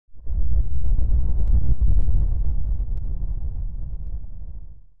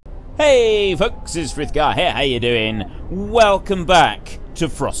Hey folks, it's Frithgar here, how you doing? Welcome back to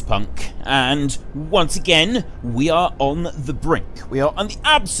Frostpunk, and once again, we are on the brink. We are on the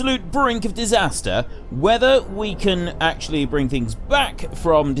absolute brink of disaster. Whether we can actually bring things back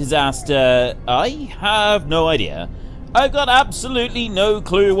from disaster, I have no idea. I've got absolutely no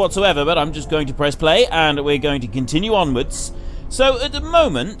clue whatsoever, but I'm just going to press play, and we're going to continue onwards. So at the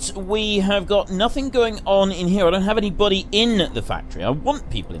moment, we have got nothing going on in here. I don't have anybody in the factory. I want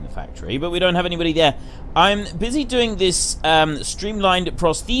people in the factory, but we don't have anybody there. I'm busy doing this streamlined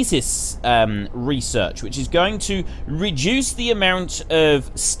prosthesis research, which is going to reduce the amount of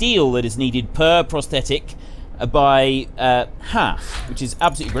steel that is needed per prosthetic by half, which is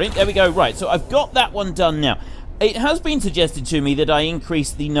absolutely brilliant. There we go. Right, so I've got that one done now. It has been suggested to me that I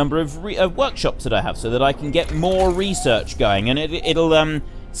increase the number of workshops that I have so that I can get more research going, and it'll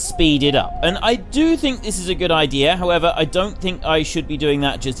speed it up. And I do think this is a good idea. However, I don't think I should be doing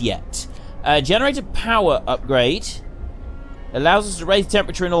that just yet. Generator power upgrade allows us to raise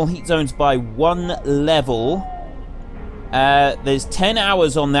temperature in all heat zones by 1 level. There's 10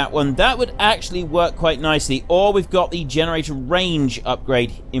 hours on that one. That would actually work quite nicely. Or we've got the generator range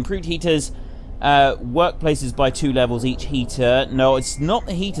upgrade. Improved heaters. Workplaces by 2 levels each heater. No, it's not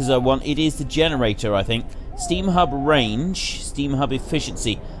the heaters I want. It is the generator, I think. Steam hub range. Steam hub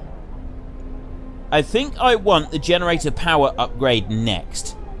efficiency. I think I want the generator power upgrade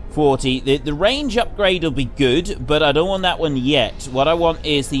next. 40. The range upgrade will be good, but I don't want that one yet. What I want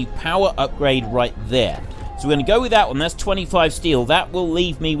is the power upgrade right there. So we're going to go with that one. That's 25 steel. That will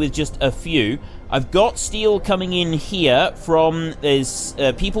leave me with just a few. I've got steel coming in here from, there's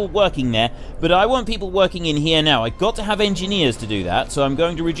people working there, but I want people working in here now. I've got to have engineers to do that, so I'm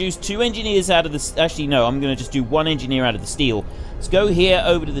going to reduce 2 engineers out of the, actually no, I'm going to just do 1 engineer out of the steel. Let's go here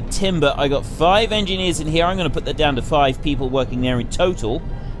over to the timber. I got 5 engineers in here. I'm going to put that down to 5 people working there in total.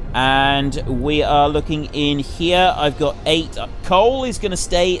 And we are looking in here. I've got 8. Coal is going to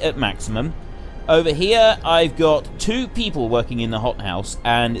stay at maximum. Over here, I've got 2 people working in the hothouse,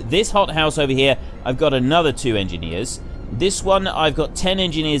 and this hothouse over here, I've got another 2 engineers. This one, I've got 10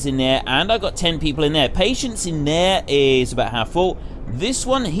 engineers in there, and I've got 10 people in there. Patience in there is about half full. This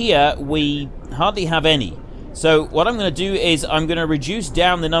one here, we hardly have any. So what I'm going to do is I'm going to reduce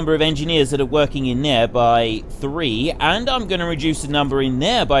down the number of engineers that are working in there by 3, and I'm going to reduce the number in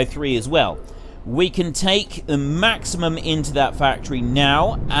there by 3 as well. We can take the maximum into that factory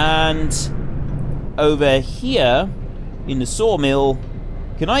now, and over here in the sawmill,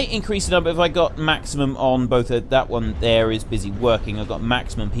 can I increase the number? If I got maximum on both of that one there is busy working, I've got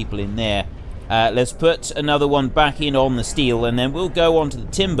maximum people in there. Let's put another one back in on the steel, and then we'll go on to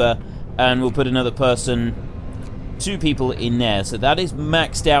the timber and we'll put another person, 2 people in there. So that is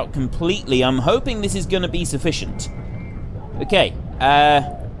maxed out completely. I'm hoping this is going to be sufficient. Okay,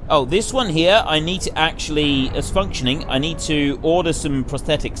 oh, this one here I need to actually, as functioning, I need to order some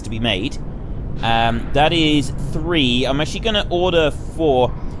prosthetics to be made. That is 3. I'm actually going to order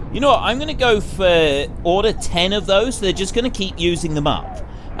 4. You know what? I'm going to go for order 10 of those. So they're just going to keep using them up.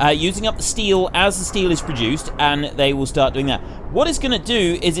 Using up the steel as the steel is produced, and they will start doing that. What it's going to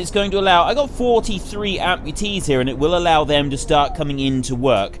do is it's going to allow... I got 43 amputees here, and it will allow them to start coming into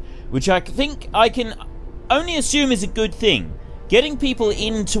work, which I think I can only assume is a good thing. Getting people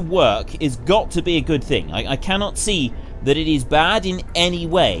into work is got to be a good thing. I cannot see that it is bad in any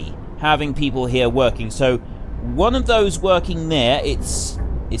way having people here working. So one of those working there, it's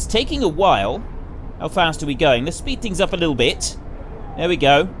taking a while. How fast are we going? Let's speed things up a little bit. There we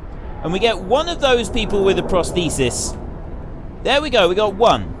go. And we get one of those people with a prosthesis. There we go, we got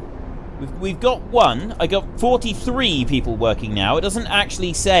 1. We've got 1. I got 43 people working now. It doesn't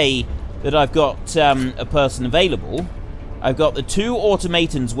actually say that I've got a person available. I've got the 2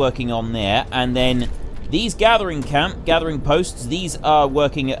 automatons working on there, and then these gathering posts, these are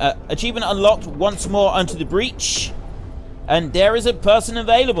working. Achievement unlocked once more onto the breach. And there is a person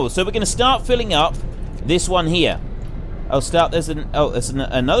available. So we're going to start filling up this one here. I'll start, there's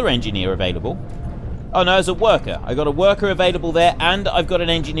another engineer available. Oh no, there's a worker. I got a worker available there, and I've got an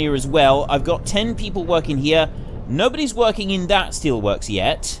engineer as well. I've got 10 people working here. Nobody's working in that steelworks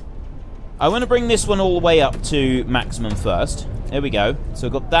yet. I want to bring this one all the way up to maximum first. There we go. So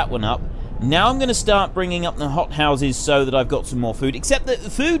I've got that one up. Now I'm going to start bringing up the hothouses so that I've got some more food. Except that the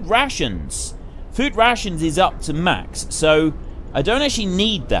food rations is up to max. So I don't actually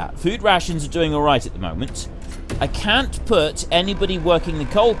need that. Food rations are doing alright at the moment. I can't put anybody working the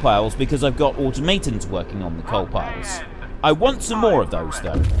coal piles because I've got automatons working on the coal piles. I want some more of those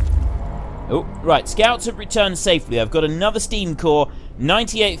though. Oh, right. Scouts have returned safely. I've got another steam core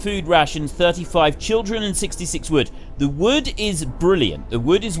 98 food rations, 35 children, and 66 wood. The wood is brilliant. The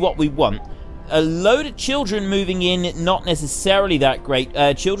wood is what we want. A load of children moving in, not necessarily that great.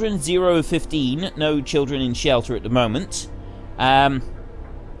 Children 0 of 15. No children in shelter at the moment.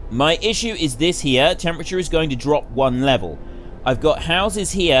 My issue is this here. Temperature is going to drop 1 level. I've got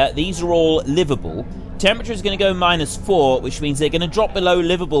houses here. These are all livable. Temperature is going to go -4, which means they're going to drop below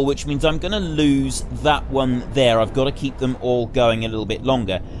livable, which means I'm going to lose that one there. I've got to keep them all going a little bit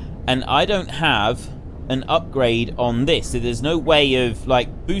longer. And I don't have an upgrade on this, so there's no way of,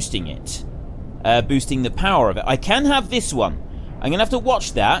 like, boosting it. Boosting the power of it. I can have this one. I'm going to have to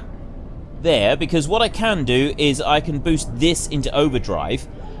watch that there, because what I can do is I can boost this into overdrive.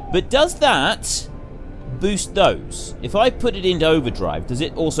 But does that boost those? If I put it into overdrive, does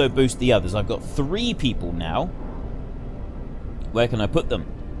it also boost the others? I've got 3 people now. Where can I put them?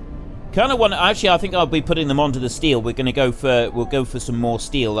 Kind of want to, actually, I think I'll be putting them onto the steel. We're going to go for, we'll go for some more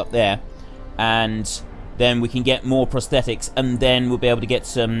steel up there, and then we can get more prosthetics, and then we'll be able to get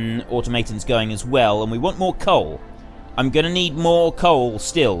some automatons going as well. And we want more coal. I'm going to need more coal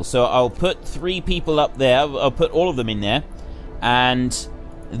still, so I'll put 3 people up there. I'll put all of them in there, and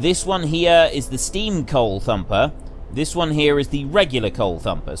this one here is the steam coal thumper. This one here is the regular coal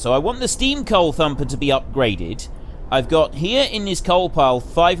thumper. So I want the steam coal thumper to be upgraded. I've got here in this coal pile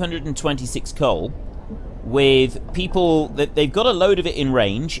 526 coal, with people that they've got a load of it in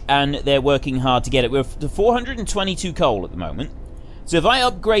range, and they're working hard to get it. We're to 422 coal at the moment. So if I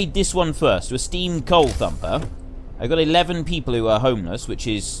upgrade this one first to a steam coal thumper, I've got 11 people who are homeless, which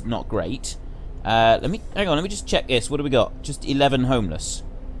is not great. Hang on, let me just check this. What do we got? Just 11 homeless.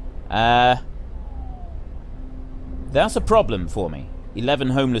 That's a problem for me. 11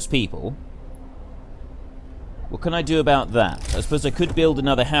 homeless people. What can I do about that? I suppose I could build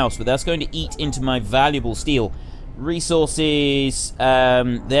another house, but that's going to eat into my valuable steel. Resources,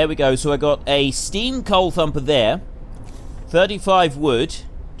 there we go. So I got a steam coal thumper there. 35 wood.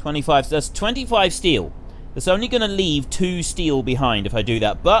 25, that's 25 steel. That's only going to leave 2 steel behind if I do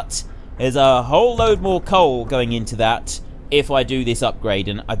that. But there's a whole load more coal going into that if I do this upgrade,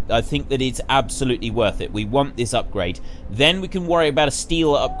 and I think that it's absolutely worth it. We want this upgrade. Then we can worry about a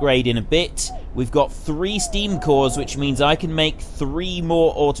steel upgrade in a bit. We've got 3 steam cores, which means I can make 3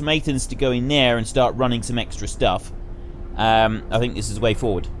 more automatons to go in there and start running some extra stuff. I think this is the way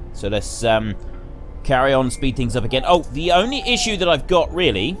forward. So let's carry on, speed things up again. Oh, the only issue that I've got,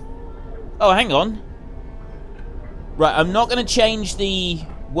 really... Oh, hang on. Right, I'm not going to change the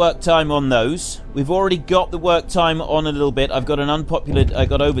work time on those. We've already got the work time on a little bit. I've got an unpopular... I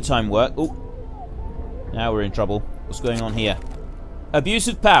got overtime work. Oh, now we're in trouble. What's going on here? Abuse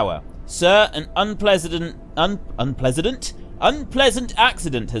of power. Sir, an unpleasant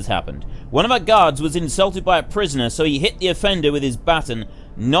accident has happened. One of our guards was insulted by a prisoner, so he hit the offender with his baton,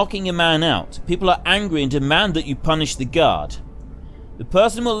 knocking a man out. People are angry and demand that you punish the guard. The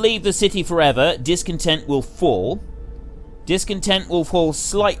person will leave the city forever. Discontent will fall. Discontent will fall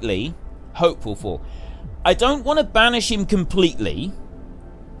slightly. Hope will fall. I don't want to banish him completely.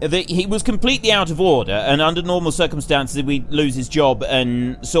 He was completely out of order, and under normal circumstances we'd lose his job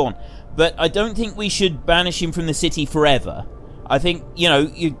and so on. But I don't think we should banish him from the city forever. I think, you know,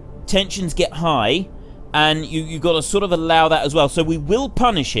 your tensions get high, and you've got to sort of allow that as well. So we will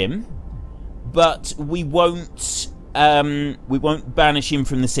punish him, but we won't banish him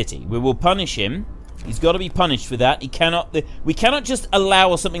from the city. We will punish him. He's got to be punished for that. He cannot. We cannot just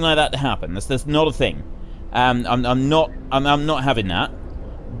allow something like that to happen. That's not a thing. I'm not having that.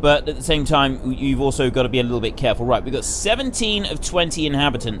 But at the same time, you've also got to be a little bit careful. Right, we've got 17 of 20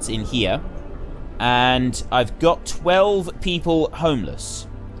 inhabitants in here, and I've got 12 people homeless.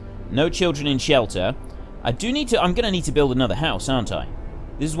 No children in shelter. I do need to. I'm going to need to build another house, aren't I?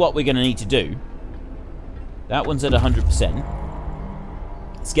 This is what we're going to need to do. That one's at 100%.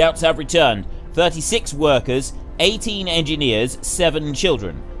 Scouts have returned. 36 workers, 18 engineers, 7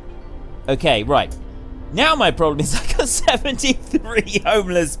 children. Okay, right. Now my problem is I got 73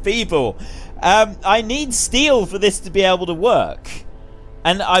 homeless people. I need steel for this to be able to work.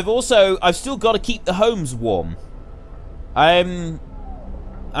 And I've still got to keep the homes warm. I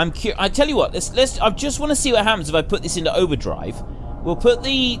tell you what, I just want to see what happens if I put this into overdrive. We'll put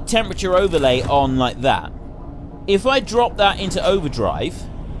the temperature overlay on like that. If I drop that into overdrive,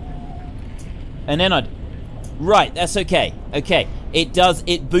 and then right, that's okay. Okay,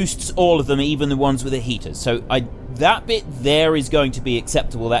 it boosts all of them, even the ones with the heaters. So that bit there is going to be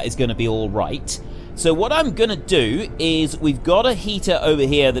acceptable. That is going to be all right. So what I'm going to do is we've got a heater over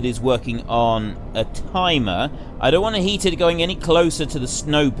here that is working on a timer. I don't want a heater going any closer to the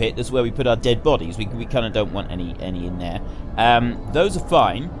snow pit. That's where we put our dead bodies. We kind of don't want any in there. Those are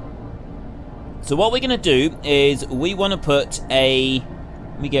fine. So what we're going to do is we want to put a...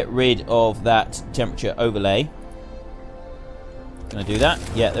 Let me get rid of that temperature overlay. Can I do that?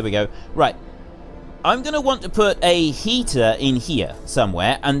 Yeah, there we go. Right. I'm going to want to put a heater in here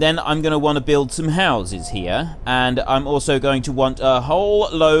somewhere, and then I'm going to want to build some houses here, and I'm also going to want a whole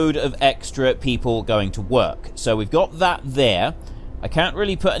load of extra people going to work. So we've got that there. I can't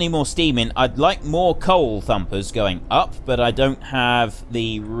really put any more steam in. I'd like more coal thumpers going up, but I don't have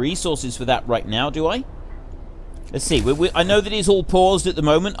the resources for that right now, do I? Let's see. I know that it's all paused at the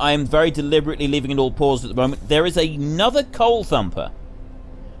moment. I am very deliberately leaving it all paused at the moment. There is another coal thumper.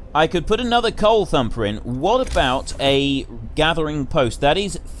 I could put another coal thumper in. What about a gathering post? That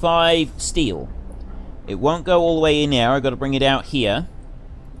is 5 steel. It won't go all the way in there. I've got to bring it out here.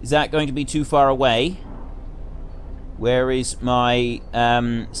 Is that going to be too far away? Where is my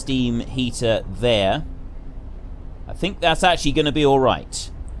steam heater there? I think that's actually going to be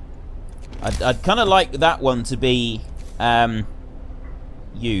alright. I'd kind of like that one to be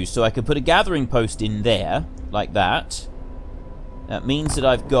used. So I could put a gathering post in there, like that. That means that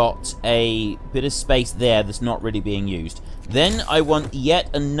I've got a bit of space there that's not really being used. Then I want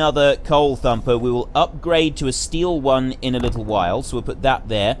yet another coal thumper. We will upgrade to a steel one in a little while, so we'll put that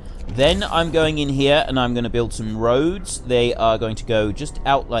there. Then I'm going in here and I'm going to build some roads. They are going to go just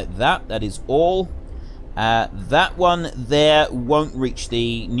out like that. That is all. That one there won't reach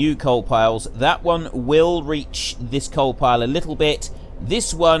the new coal piles. That one will reach this coal pile a little bit.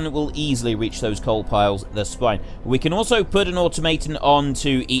 This one will easily reach those coal piles. That's fine. We can also put an automaton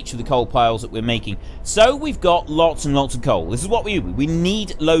onto each of the coal piles that we're making. So we've got lots and lots of coal. This is what we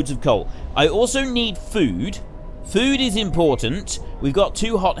need loads of coal. I also need food. Food is important. We've got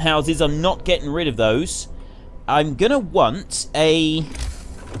 2 hot houses. I'm not getting rid of those. I'm gonna want a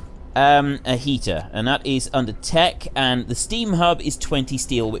heater, and that is under tech, and the steam hub is 20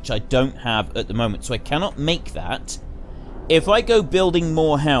 steel, which I don't have at the moment, so I cannot make that. If I go building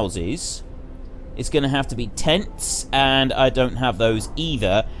more houses, it's going to have to be tents, and I don't have those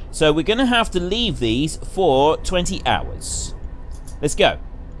either. So we're going to have to leave these for 20 hours. Let's go.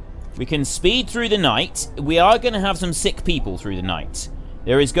 We can speed through the night. We are going to have some sick people through the night.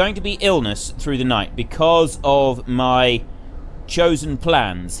 There is going to be illness through the night because of my chosen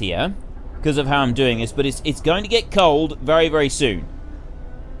plans here, because of how I'm doing this. But it's going to get cold very, very soon.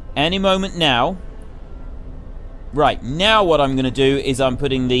 Any moment now. Right, now what I'm going to do is I'm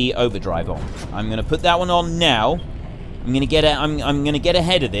putting the overdrive on. I'm going to put that one on now. I'm going to get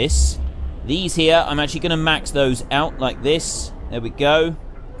ahead of this. These here, I'm actually going to max those out like this. There we go.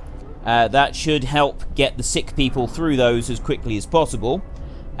 That should help get the sick people through those as quickly as possible.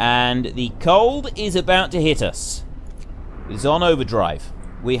 And the cold is about to hit us. It's on overdrive.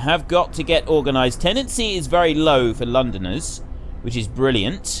 We have got to get organised. Tenancy is very low for Londoners, which is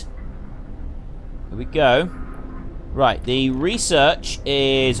brilliant. There we go. Right, the research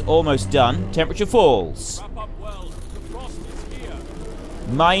is almost done. Temperature falls.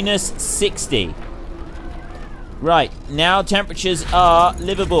 Minus 60. Right, now temperatures are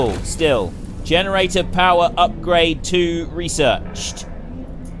livable still. Generator power upgrade to researched.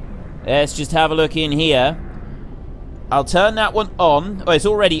 Let's just have a look in here. I'll turn that one on. Oh, it's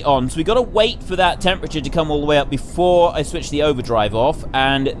already on. So we've got to wait for that temperature to come all the way up before I switch the overdrive off.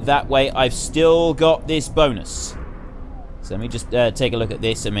 And that way I've still got this bonus. So let me just take a look at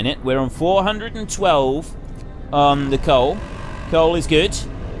this a minute. We're on 412 on the coal. Coal is good.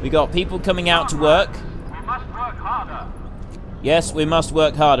 We got people coming out to work. We must work harder. Yes, we must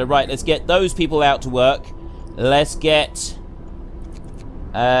work harder. Right, let's get those people out to work. Let's get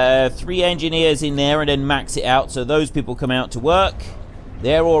 3 engineers in there and then max it out so those people come out to work.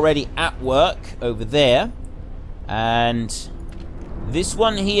 They're already at work over there. And this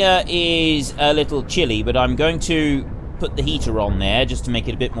one here is a little chilly, but I'm going to put the heater on there just to make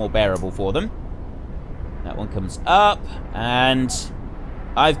it a bit more bearable for them. That one comes up, and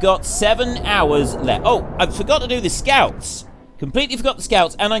I've got 7 hours left. Oh, I forgot to do the scouts. Completely forgot the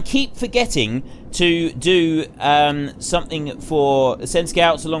scouts, and I keep forgetting to do something for send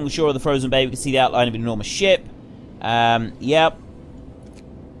scouts along the shore of the frozen bay. We can see the outline of an enormous ship. Yep.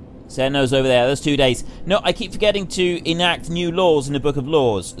 Send those over there. That's 2 days. No, I keep forgetting to enact new laws in the Book of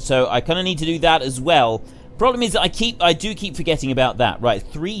Laws, so I kind of need to do that as well. Problem is that I do keep forgetting about that. Right,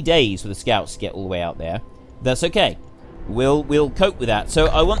 3 days for the scouts to get all the way out there. That's okay. We'll cope with that. So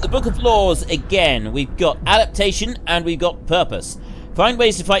I want the Book of Laws again. We've got adaptation and we've got purpose. Find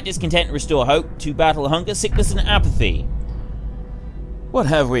ways to fight discontent and restore hope. To battle hunger, sickness, and apathy. What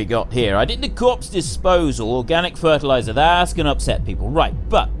have we got here? I did the corpse disposal, organic fertilizer. That's going to upset people. Right,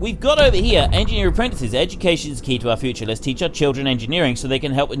 but we've got over here engineer apprentices. Education is key to our future. Let's teach our children engineering so they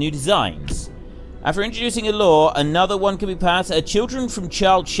can help with new designs. After introducing a law, another one can be passed. Children from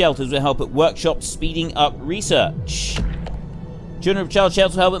child shelters will help at workshops, speeding up research. Children from child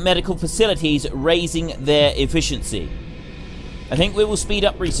shelters will help at medical facilities, raising their efficiency. I think we will speed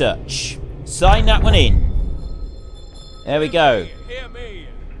up research. Sign that one in. There we go. Hear me.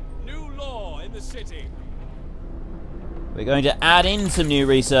 New law in the city. We're going to add in some new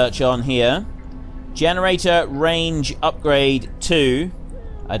research on here. Generator range upgrade 2.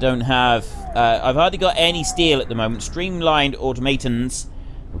 I don't have... I've hardly got any steel at the moment. Streamlined automatons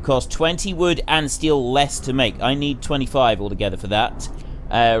will cost 20 wood and steel less to make. I need 25 altogether for that.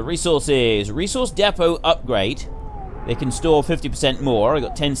 Resources. Resource depot upgrade. They can store 50% more. I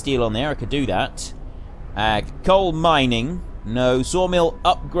got 10 steel on there. I could do that. Coal mining. No. Sawmill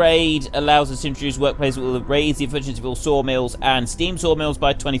upgrade allows us to introduce workplaces that will raise the efficiency of all sawmills and steam sawmills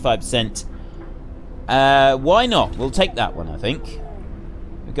by 25%. Why not? We'll take that one, I think.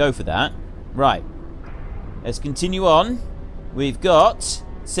 We'll go for that. Right. Let's continue on. We've got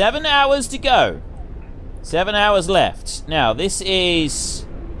 7 hours to go. 7 hours left. Now, this is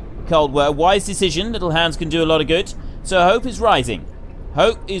Cold War. Wise decision. Little hands can do a lot of good. So, hope is rising.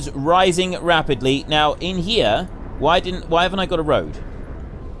 Hope is rising rapidly. Now, in here, why haven't I got a road?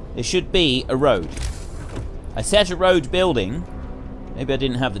 There should be a road. I set a road building. Maybe I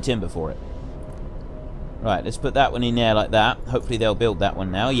didn't have the timber for it. Right, let's put that one in there like that. Hopefully they'll build that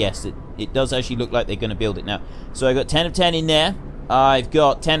one now. Yes, it does actually look like they're going to build it now. So I've got 10 of 10 in there. I've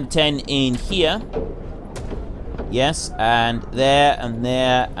got 10 of 10 in here. Yes, and there, and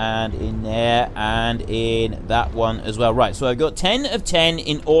there, and in there, and in that one as well. Right, so I've got 10 of 10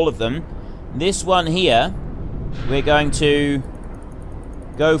 in all of them. This one here, we're going to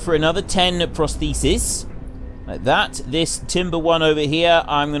go for another 10 prosthesis. Like that. This timber one over here,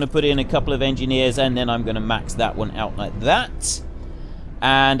 I'm going to put in a couple of engineers, and then I'm going to max that one out like that.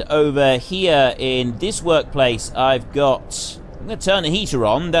 And over here in this workplace, I've got... I'm going to turn the heater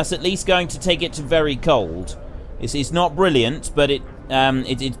on. That's at least going to take it to very cold. It's not brilliant, but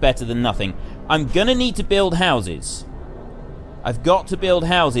it's better than nothing. I'm going to need to build houses. I've got to build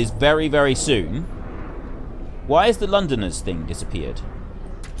houses very, very soon. Why has the Londoners thing disappeared?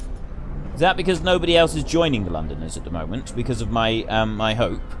 Is that because nobody else is joining the Londoners at the moment? Because of my my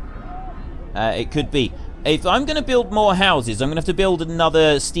hope? It could be. If I'm going to build more houses, I'm going to have to build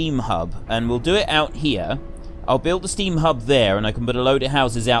another steam hub. And we'll do it out here. I'll build the steam hub there, and I can put a load of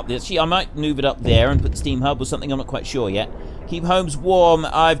houses out there. Actually, I might move it up there and put the steam hub or something. I'm not quite sure yet. Keep homes warm.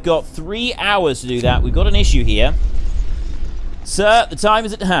 I've got 3 hours to do that. We've got an issue here. Sir, the time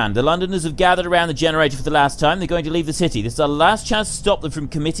is at hand. The Londoners have gathered around the generator for the last time. They're going to leave the city. This is our last chance to stop them from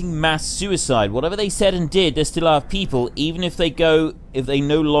committing mass suicide. Whatever they said and did, they're still our people, even if they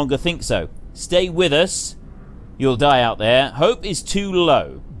no longer think so. Stay with us. You'll die out there. Hope is too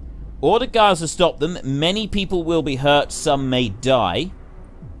low. Order guards to stop them. Many people will be hurt. Some may die.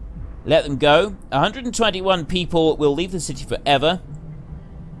 Let them go. 121 people will leave the city forever.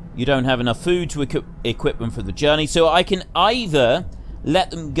 You don't have enough food to equip them for the journey, so I can either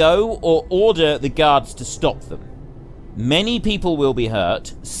let them go or order the guards to stop them. Many people will be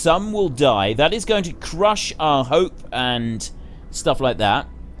hurt. Some will die. That is going to crush our hope and stuff like that.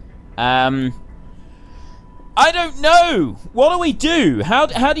 I don't know. What do we do?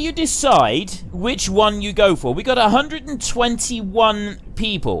 How do you decide which one you go for? We got 121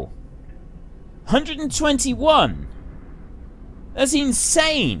 people. 121. That's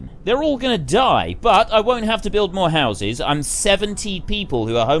insane. They're all going to die, but I won't have to build more houses. I'm 70 people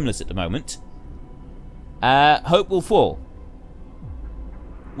who are homeless at the moment. Hope will fall.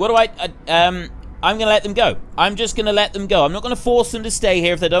 What do I'm going to let them go. I'm just going to let them go. I'm not going to force them to stay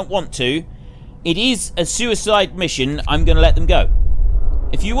here if they don't want to. It is a suicide mission. I'm going to let them go.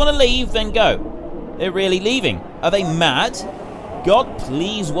 If you want to leave, then go. They're really leaving. Are they mad? God,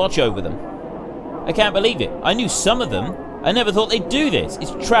 please watch over them. I can't believe it. I knew some of them. I never thought they'd do this.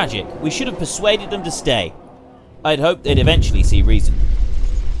 It's tragic. We should have persuaded them to stay. I'd hoped they'd eventually see reason.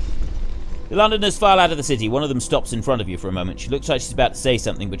 The Londoners file out of the city. One of them stops in front of you for a moment. She looks like she's about to say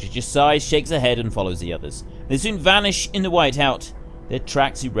something, but she just sighs, shakes her head, and follows the others. They soon vanish in the whiteout, their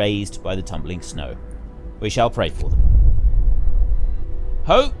tracks erased by the tumbling snow. We shall pray for them.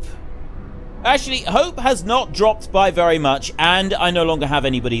 Hope? Actually, hope has not dropped by very much, and I no longer have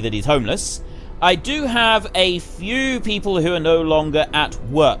anybody that is homeless. I do have a few people who are no longer at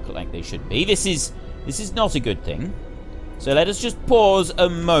work like they should be. This is not a good thing. So let us just pause a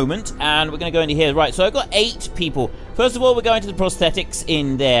moment, and we're going to go into here. Right, so I've got 8 people. First of all, we're going to the prosthetics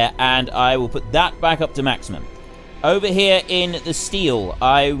in there, and I will put that back up to maximum. Over here in the steel,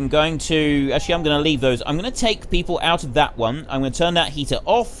 I'm going to... Actually, I'm going to leave those. I'm going to take people out of that one. I'm going to turn that heater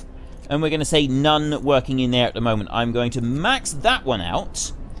off, and we're going to say none working in there at the moment. I'm going to max that one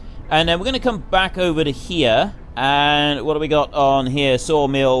out, and then we're going to come back over to here. And what do we got on here?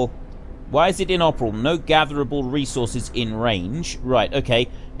 Sawmill. Why is it inoperable? No gatherable resources in range. Right, okay.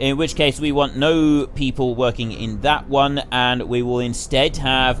 In which case we want no people working in that one, and we will instead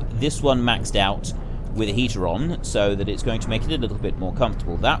have this one maxed out with a heater on, so that it's going to make it a little bit more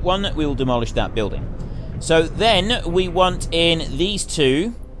comfortable. That one, we will demolish that building. So then we want in these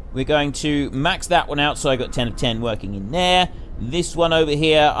 2, we're going to max that one out, so I got 10 of 10 working in there. This one over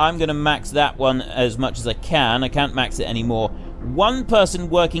here, I'm going to max that one as much as I can. I can't max it anymore. 1 person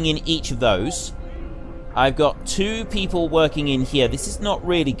working in each of those. I've got 2 people working in here. This is not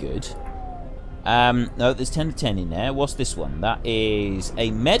really good. No, there's 10 of 10 in there. What's this one? That is a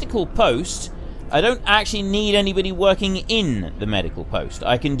medical post. I don't actually need anybody working in the medical post.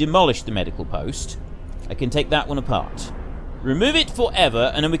 I can demolish the medical post. I can take that one apart. Remove it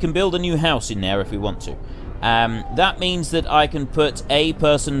forever, and then we can build a new house in there if we want to. That means that I can put a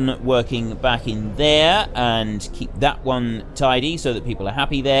person working back in there and keep that one tidy so that people are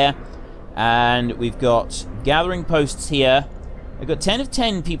happy there. And we've got gathering posts here. I've got 10 of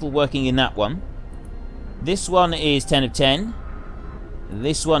 10 people working in that one. This one is 10 of 10.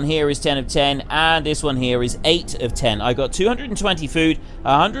 This one here is 10 of 10. And this one here is 8 of 10. I got 220 food,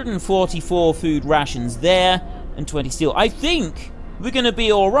 144 food rations there, and 20 steel. I think we're going to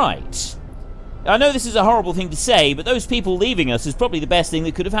be alright. I know this is a horrible thing to say, but those people leaving us is probably the best thing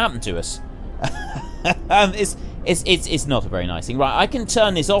that could have happened to us. It's not a very nice thing. Right, I can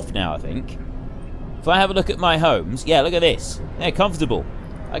turn this off now, I think. If I have a look at my homes, yeah, look at this. They're comfortable.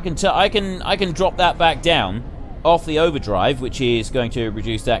 I can drop that back down off the overdrive, which is going to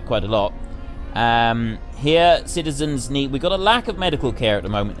reduce that quite a lot. Here, citizens need... We've got a lack of medical care at the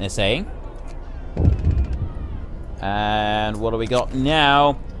moment, they're saying. And what do we got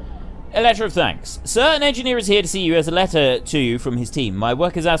now? A letter of thanks. Sir, an engineer is here to see you as a letter to you from his team. My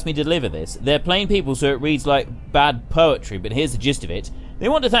workers asked me to deliver this. They're plain people, so it reads like bad poetry, but here's the gist of it. They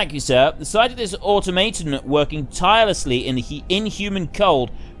want to thank you, sir. The sight of this automaton working tirelessly in the inhuman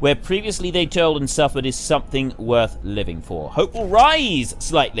cold, where previously they toiled and suffered, is something worth living for. Hope will rise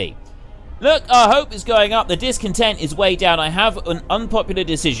slightly. Look, our hope is going up. The discontent is way down. I have an unpopular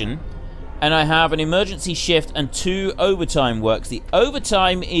decision. And I have an emergency shift and 2 overtime works. The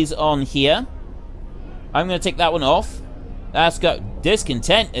overtime is on here. I'm going to take that one off. That's got...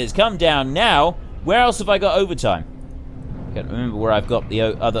 Discontent has come down now. Where else have I got overtime? I can't remember where I've got the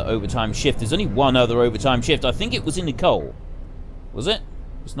other overtime shift. There's only one other overtime shift. I think it was in the coal. Was it?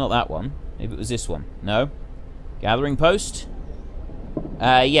 It's not that one. Maybe it was this one. No. Gathering post.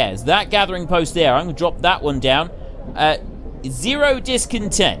 Yeah, it's that gathering post there. I'm going to drop that one down. 0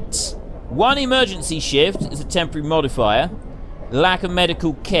 discontent. 1 emergency shift is a temporary modifier. Lack of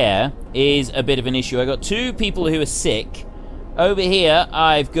medical care is a bit of an issue. I got 2 people who are sick. Over here,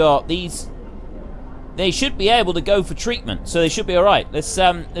 I've got these. They should be able to go for treatment, so they should be all right. Let's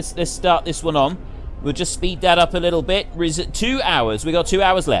start this one on. We'll just speed that up a little bit. 2 hours. We got 2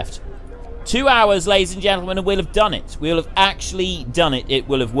 hours left. 2 hours, ladies and gentlemen, and we'll have done it. We'll have actually done it. It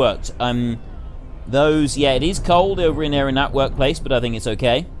will have worked. Those, yeah, it is cold over in there in that workplace, but I think it's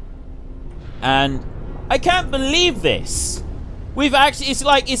okay. And I can't believe this. We've actually,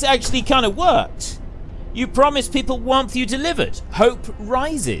 it's actually kind of worked. You promised people warmth, you delivered. Hope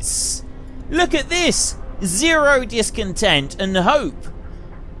rises. Look at this. 0 discontent and hope.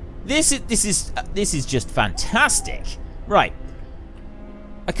 This is just fantastic. Right.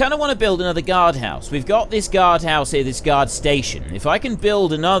 I kind of want to build another guardhouse. We've got this guardhouse here, this guard station. If I can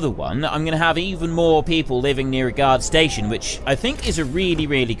build another one, I'm going to have even more people living near a guard station, which I think is a really,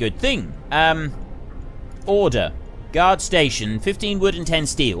 really good thing. Order. Guard station, 15 wood and 10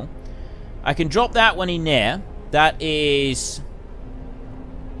 steel. I can drop that one in there. That is...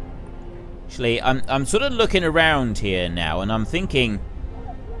 Actually, I'm sort of looking around here now, and I'm thinking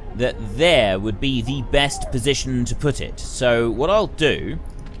that there would be the best position to put it. So what I'll do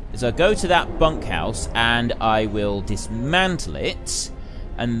is I'll go to that bunkhouse and I will dismantle it,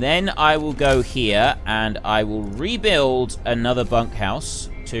 and then I will go here and I will rebuild another bunkhouse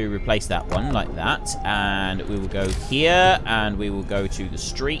to replace that one like that, and we will go here and we will go to the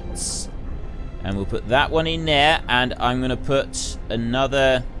streets and we'll put that one in there, and I'm going to put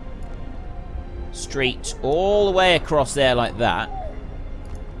another street all the way across there like that.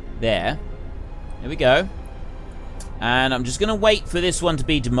 There we go. And I'm just going to wait for this one to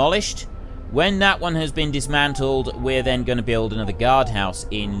be demolished. When that one has been dismantled, we're then going to build another guardhouse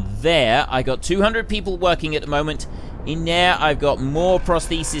in there. I got 200 people working at the moment. In there, I've got more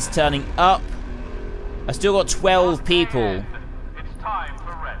prosthesis turning up. I still got 12 people. It's time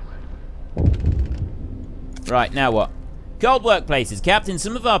for rest. Right, now what? Cold workplaces. Captain,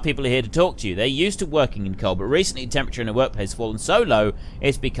 some of our people are here to talk to you. They're used to working in cold, but recently the temperature in a workplace has fallen so low,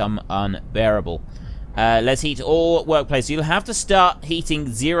 it's become unbearable. Let's heat all workplaces. You'll have to start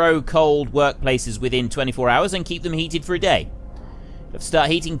heating 0 cold workplaces within 24 hours and keep them heated for a day. You'll have to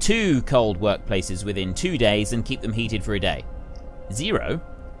start heating 2 cold workplaces within 2 days and keep them heated for a day. 0?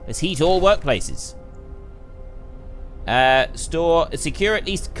 Let's heat all workplaces. Secure at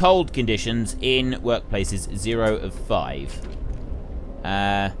least cold conditions in workplaces 0 of 5.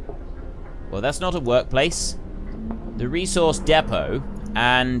 Well, that's not a workplace. The resource depot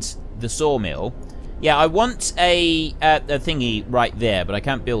and the sawmill. Yeah, I want a thingy right there, but I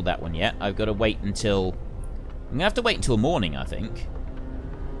can't build that one yet. I've got to wait until... I'm going to have to wait until morning, I think.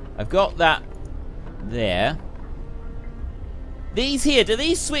 I've got that there. These here, do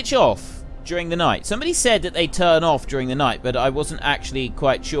these switch off during the night? Somebody said that they turn off during the night, but I wasn't actually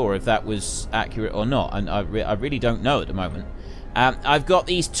quite sure if that was accurate or not, and I really don't know at the moment. I've got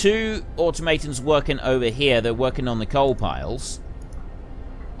these 2 automatons working over here. They're working on the coal piles.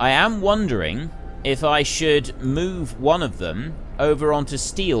 I am wondering if I should move one of them over onto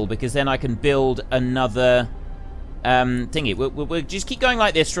steel, because then I can build another thingy. We'll just keep going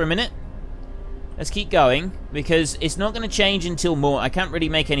like this for a minute. Let's keep going, because it's not going to change until morning. I can't really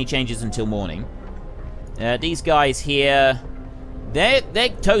make any changes until morning. These guys here, they're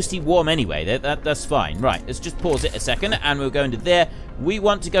toasty warm anyway. That's fine. Right, let's just pause it a second, and we'll go into there. We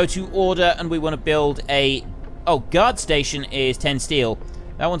want to go to order, and we want to build a... Oh, guard station is 10 steel.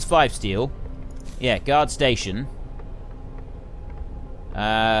 That one's 5 steel. Yeah, guard station.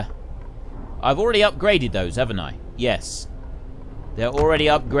 I've already upgraded those, haven't I? Yes. They're already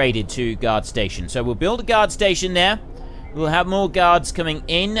upgraded to guard station. So we'll build a guard station there. We'll have more guards coming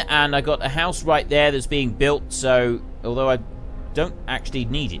in, and I got a house right there that's being built, so although I don't actually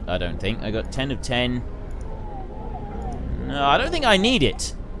need it, I don't think. I got 10 of 10. No, I don't think I need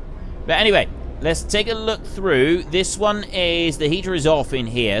it. But anyway, let's take a look through. This one is, the heater is off in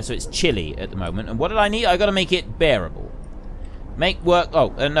here, so it's chilly at the moment. And what did I need? I got to make it bearable. Make work,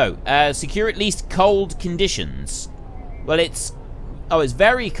 secure at least cold conditions. Well, it's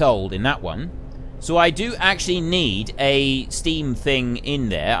very cold in that one. So I do actually need a steam thing in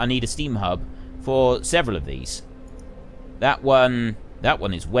there. I need a steam hub for several of these. That one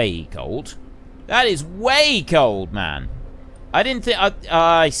is way cold. That is way cold, man. I didn't think...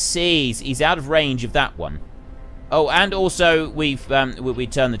 I see. He's out of range of that one. Oh, and also we turned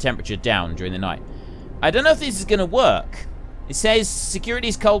the temperature down during the night. I don't know if this is going to work. It says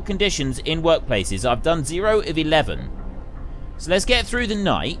security's cold conditions in workplaces. I've done 0 of 11. So let's get through the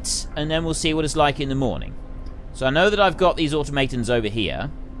night, and then we'll see what it's like in the morning. So I know that I've got these automatons over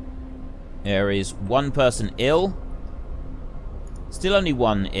here. There is one person ill. Still only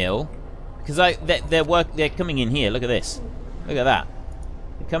one ill. Because they're coming in here. Look at this. Look at that.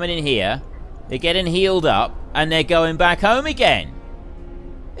 They're coming in here. They're getting healed up, and they're going back home again.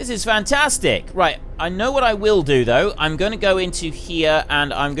 This is fantastic. Right, I know what I will do, though. I'm going to go into here,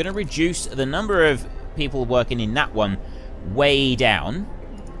 and I'm going to reduce the number of people working in that one way down.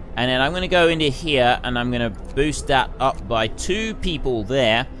 And then I'm going to go into here, and I'm going to boost that up by 2 people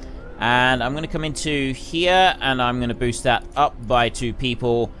there. And I'm going to come into here, and I'm going to boost that up by 2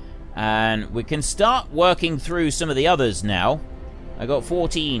 people. And we can start working through some of the others now. I got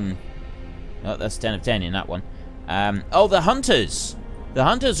 14. Oh, that's 10 of 10 in that one. Oh, the hunters. The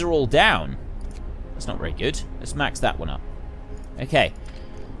hunters are all down. That's not very good. Let's max that one up. Okay.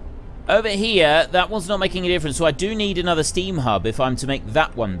 Over here, that one's not making a difference, so I do need another steam hub if I'm to make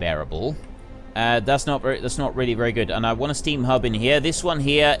that one bearable. That's not really very good. And I want a steam hub in here. This one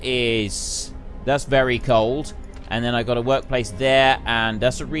here is... That's very cold. And then I got a workplace there, and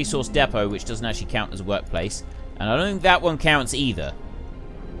that's a resource depot, which doesn't actually count as a workplace. And I don't think that one counts either.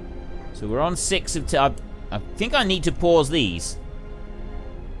 So we're on 6 of 10. I think I need to pause these.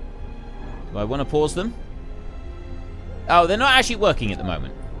 Do I want to pause them? Oh, they're not actually working at the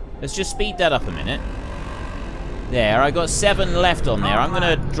moment. Let's just speed that up a minute. There, I got 7 left on there. I'm going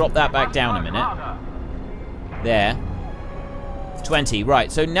to drop that back down a minute. There. 20.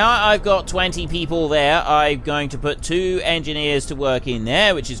 Right, so now I've got 20 people there. I'm going to put 2 engineers to work in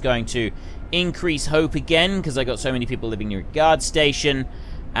there, which is going to increase hope again, because I got so many people living near a guard station.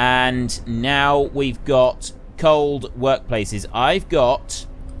 And now we've got cold workplaces. I've got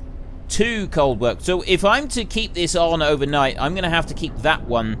 2 cold work. So if I'm to keep this on overnight, I'm going to have to keep that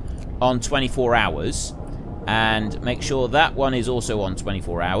one on 24 hours. And make sure that one is also on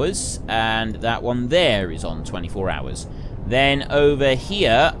 24 hours. And that one there is on 24 hours. Then over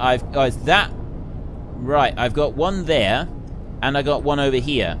here, I've got that. Right, I've got one there. And I got one over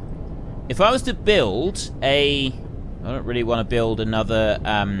here. If I was to build a... I don't really want to build another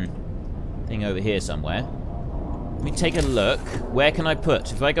thing over here somewhere. Let me take a look. Where can I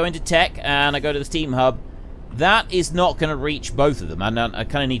put? If I go into tech and I go to the Steam Hub, that is not going to reach both of them. And I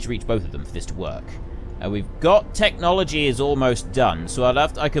kind of need to reach both of them for this to work. We've got technology is almost done, so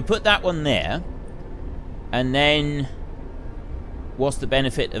I could put that one there. And then, what's the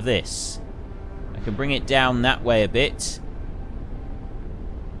benefit of this? I can bring it down that way a bit.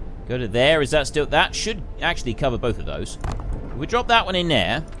 Go to there. Is that still... That should actually cover both of those. If we drop that one in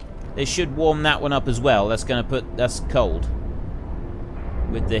there, this should warm that one up as well. That's going to put... That's cold.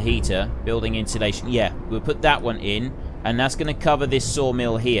 With the heater. Building insulation. Yeah, we'll put that one in. And that's going to cover this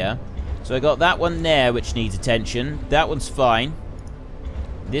sawmill here. So I got that one there, which needs attention. That one's fine.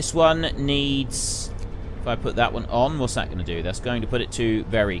 This one needs... If I put that one on, what's that going to do? That's going to put it to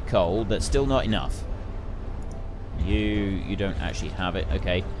very cold. That's still not enough. You don't actually have it.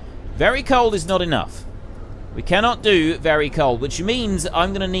 Okay. Very cold is not enough. We cannot do very cold, which means I'm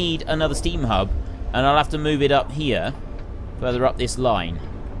going to need another steam hub, and I'll have to move it up here, further up this line,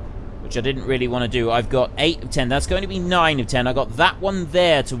 which I didn't really want to do. I've got 8 of 10. That's going to be 9 of 10. I've got that one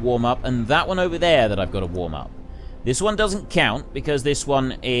there to warm up, and that one over there that I've got to warm up. This one doesn't count, because this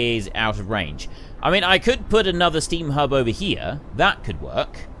one is out of range. I mean, I could put another steam hub over here. That could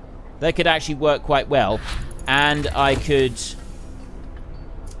work. That could actually work quite well. And I could...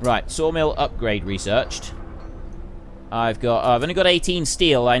 Right, sawmill upgrade researched. I've only got 18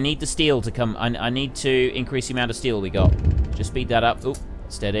 steel. I need the steel to come... I need to increase the amount of steel we got. Just speed that up. Oh,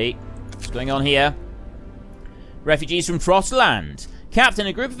 steady. What's going on here? Refugees from Frostland. Captain,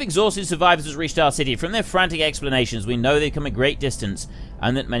 a group of exhausted survivors has reached our city. From their frantic explanations, we know they've come a great distance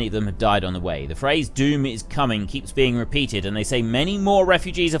and that many of them have died on the way. The phrase doom is coming keeps being repeated, and they say many more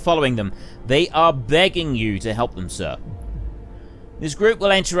refugees are following them. They are begging you to help them, sir. This group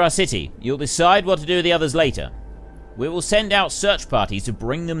will enter our city. You'll decide what to do with the others later. We will send out search parties to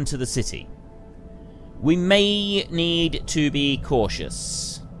bring them to the city. We may need to be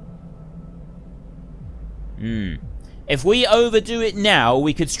cautious. If we overdo it now,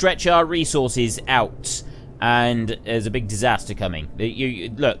 we could stretch our resources out, and there's a big disaster coming.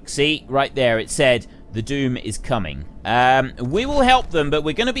 Look, see, right there, it said the doom is coming. We will help them, but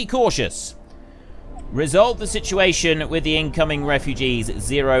we're going to be cautious. Resolve the situation with the incoming refugees,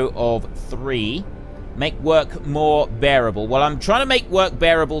 0 of 3. Make work more bearable. Well, I'm trying to make work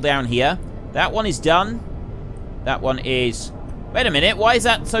bearable down here. That one is done. That one is... Wait a minute, why is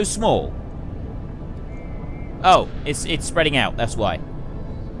that so small? Oh, it's spreading out, that's why.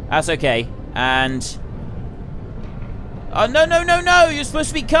 That's okay. And... Oh, no, no, no, no! You're supposed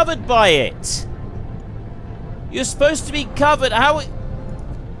to be covered by it! You're supposed to be covered...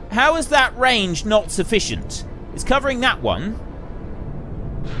 How is that range not sufficient? It's covering that one.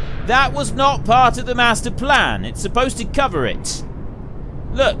 That was not part of the master plan. It's supposed to cover it.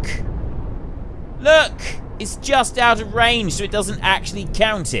 Look. Look! It's just out of range, so it doesn't actually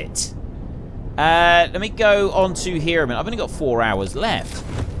count it. Let me go on to here a minute. I've only got 4 hours left.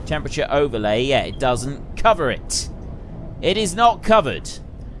 Temperature overlay, yeah, it doesn't cover it. It is not covered.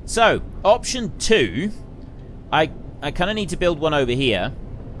 So, option 2. I kind of need to build one over here.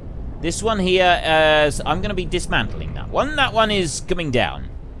 This one here, I'm going to be dismantling that one. That one is coming down.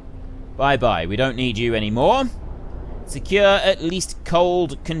 Bye-bye. We don't need you anymore. Secure at least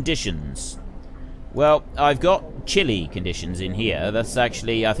cold conditions. Well, I've got chilly conditions in here. That's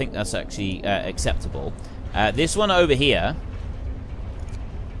actually, I think that's actually acceptable. This one over here.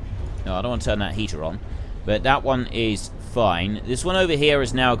 No, I don't want to turn that heater on. But that one is fine. This one over here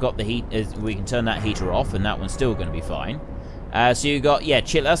has now got the heat. We can turn that heater off, and that one's still going to be fine. So you got, yeah,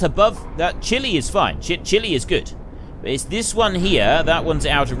 chill. That's above. That chilly is fine. Chilly is good. But it's this one here. That one's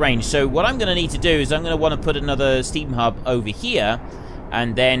out of range. So what I'm going to need to do is I'm going to want to put another steam hub over here.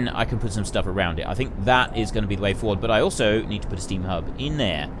 And then I can put some stuff around it. I think that is going to be the way forward. But I also need to put a steam hub in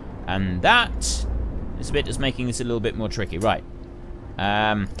there. And that is a bit that's making this a little bit more tricky. Right.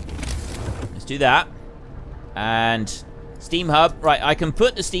 Let's do that. And steam hub. Right, I can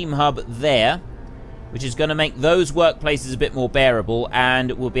put the steam hub there, which is going to make those workplaces a bit more bearable.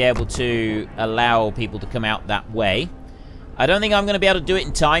 And we'll be able to allow people to come out that way. I don't think I'm going to be able to do it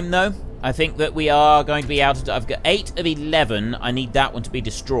in time, though. I think that we are going to be out of... I've got 8 of 11. I need that one to be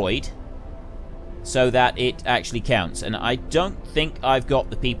destroyed. so that it actually counts. And I don't think I've got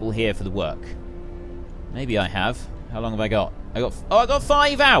the people here for the work. Maybe I have. How long have I got? I got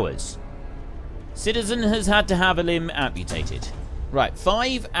 5 hours. Citizen has had to have a limb amputated. Right,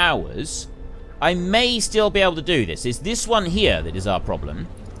 5 hours. I may still be able to do this. It's this one here that is our problem.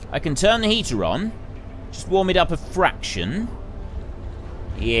 I can turn the heater on. Just warm it up a fraction.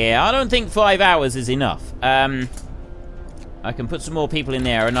 Yeah, I don't think 5 hours is enough. I can put some more people in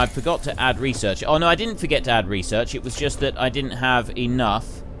there, and I forgot to add research. Oh, no, I didn't forget to add research. It was just that I didn't have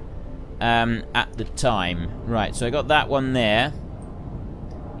enough at the time. Right, so I got that one there.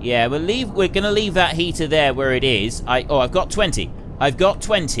 Yeah, we're going to leave that heater there where it is. I've got 20. I've got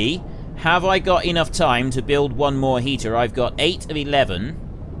 20. Have I got enough time to build one more heater? I've got 8 of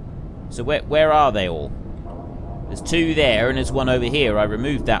 11. So where are they all? There's 2 there, and there's 1 over here. I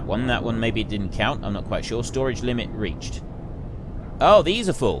removed that one. That one maybe it didn't count. I'm not quite sure. Storage limit reached. Oh, these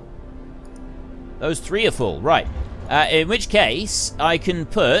are full. Those 3 are full. Right. In which case, I can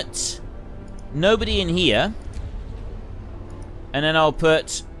put nobody in here. And then I'll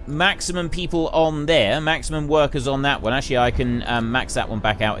put maximum people on there. Maximum workers on that one. Actually, I can max that one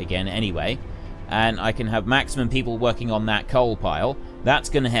back out again anyway. And I can have maximum people working on that coal pile. That's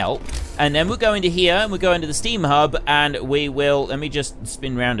going to help. And then we'll go into here, and we'll go into the steam hub, and we will... Let me just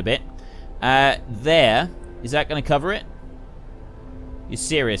spin around a bit. There. Is that going to cover it?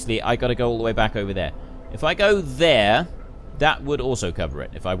 Seriously, I got to go all the way back over there. If I go there, that would also cover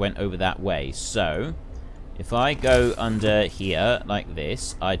it if I went over that way. So, if I go under here like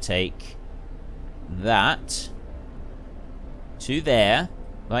this, I take that to there,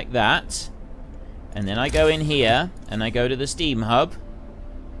 like that. And then I go in here, and I go to the steam hub.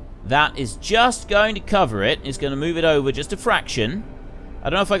 That is just going to cover it. It's going to move it over just a fraction. I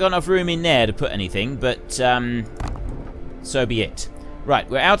don't know if I got enough room in there to put anything, but so be it. Right,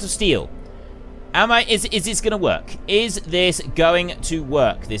 we're out of steel. Is this going to work? Is this going to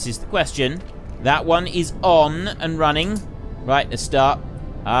work? This is the question. That one is on and running. Right, let's start.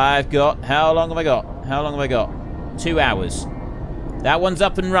 I've got... How long have I got? How long have I got? 2 hours. That one's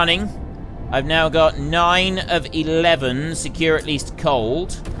up and running. I've now got 9 of 11 secure at least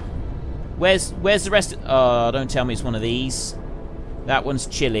cold. Where's the rest? Oh, don't tell me it's one of these. That one's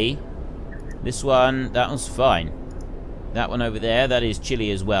chilly. This one, that one's fine. That one over there, that is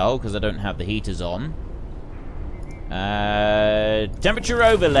chilly as well, because I don't have the heaters on. Temperature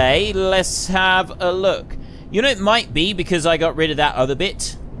overlay, let's have a look. You know, it might be because I got rid of that other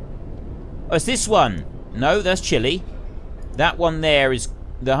bit. Oh, it's this one. No, that's chilly. That one there is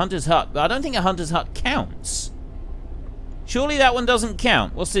the Hunter's Hut. But I don't think a Hunter's Hut counts. Surely that one doesn't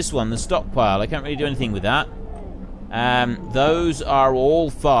count. What's this one? The stockpile. I can't really do anything with that. Those are all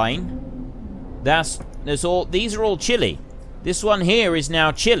fine. These are all chilly. This one here is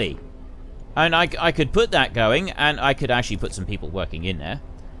now chilly. And I could put that going, and I could actually put some people working in there.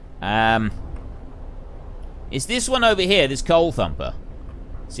 It's this one over here, this coal thumper.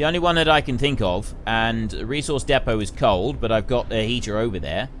 It's the only one that I can think of. And resource depot is cold, but I've got a heater over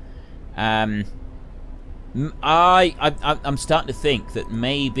there. I'm starting to think that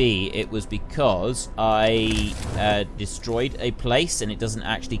maybe it was because I destroyed a place and it doesn't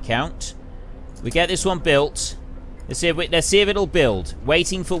actually count. We get this one built. Let's see if it'll build.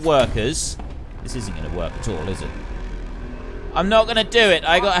 Waiting for workers. This isn't going to work at all, is it? I'm not going to do it.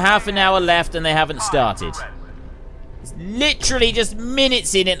 I got half an hour left and they haven't started. It's literally just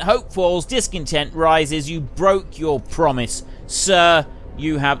minutes in it. Hope falls, discontent rises. You broke your promise, sir.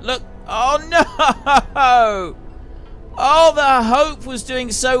 You have... Look. Oh, no! Oh, the hope was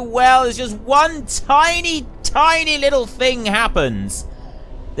doing so well. It's just one tiny, tiny little thing happens.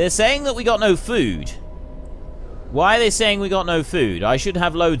 They're saying that we got no food. Why are they saying we got no food? I should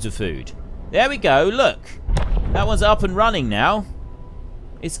have loads of food. There we go, look. That one's up and running now.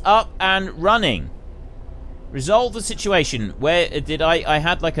 It's up and running. Resolve the situation. Where did I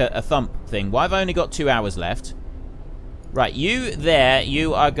had like a thump thing. Why have I only got 2 hours left? Right, you there,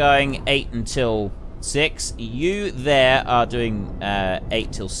 you are going 8 until 6. You there are doing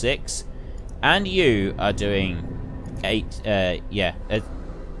 8 till 6. And you are doing 8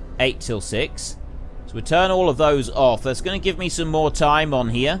 till 6. So we turn all of those off. That's going to give me some more time on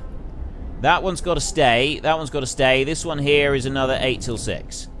here. That one's got to stay. That one's got to stay. This one here is another 8 till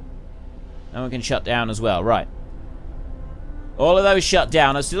 6. That one can shut down as well. Right. All of those shut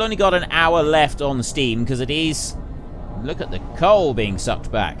down. I've still only got an hour left on steam because it is... Look at the coal being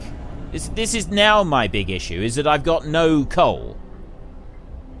sucked back. This is now my big issue, is that I've got no coal.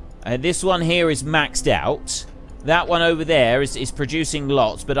 This one here is maxed out. That one over there is producing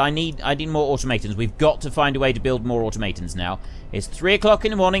lots, but I need more automatons. We've got to find a way to build more automatons now. It's 3 o'clock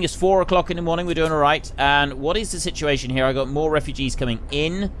in the morning. It's 4 o'clock in the morning. We're doing all right. And what is the situation here? I got more refugees coming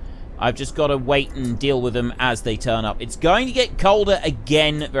in. I've just got to wait and deal with them as they turn up. It's going to get colder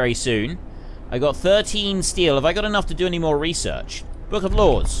again very soon. I got 13 steel. Have I got enough to do any more research? Book of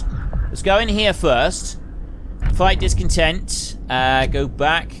Laws. Let's go in here first. Fight discontent. Go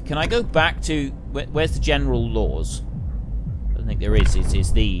back. Can I go back to... Where's the general laws? I don't think there is.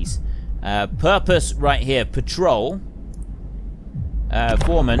 It's these. Purpose right here. Patrol.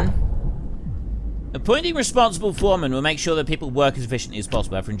 Foreman. Appointing responsible foreman will make sure that people work as efficiently as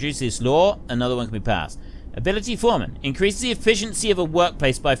possible. After introducing this law, another one can be passed. Ability foreman. Increases the efficiency of a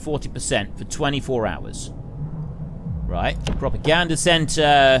workplace by 40% for 24 hours. Right. Propaganda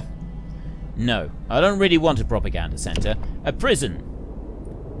center. No. I don't really want a propaganda center. A prison.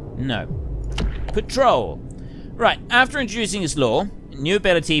 No. Patrol. Right. After introducing this law, new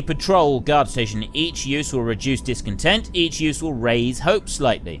ability, patrol guard station. Each use will reduce discontent. Each use will raise hope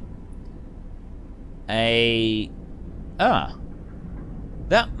slightly. That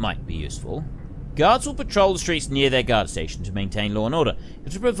might be useful. Guards will patrol the streets near their guard station to maintain law and order. You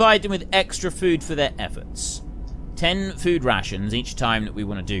have to provide them with extra food for their efforts. 10 food rations each time that we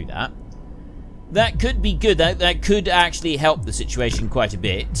want to do that. That could be good. That could actually help the situation quite a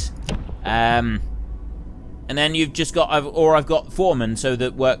bit. And then you've just got... I've got foreman, so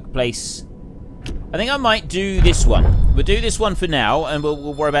that workplace... I think I might do this one. We'll do this one for now, and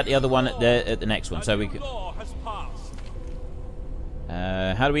we'll worry about the other one at the next one. So we could...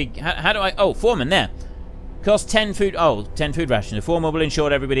 how do I... Oh, foreman, there. Cost 10 food... Oh, 10 food rations. The foreman will ensure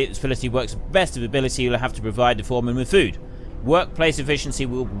that everybody at this facility works to the best of ability. You'll have to provide the foreman with food. Workplace efficiency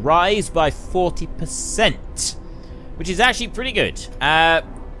will rise by 40%. Which is actually pretty good.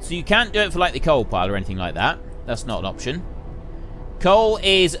 So you can't do it for, like, the coal pile or anything like that. That's not an option. Coal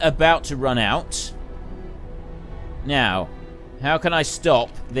is about to run out. Now, how can I stop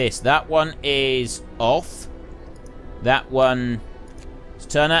this? That one is off. That one... Let's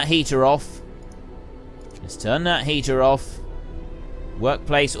turn that heater off. Let's turn that heater off.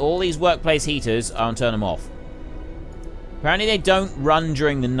 Workplace, all these workplace heaters, I'll turn them off. Apparently they don't run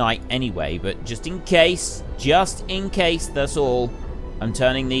during the night anyway, but just in case, that's all, I'm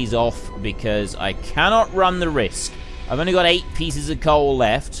turning these off because I cannot run the risk. I've only got 8 pieces of coal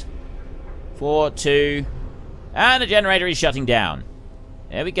left. 4, 2, and the generator is shutting down.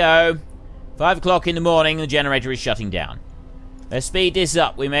 There we go. 5 o'clock in the morning, the generator is shutting down. Let's speed this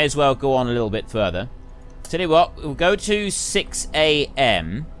up. We may as well go on a little bit further. Tell you what, we'll go to 6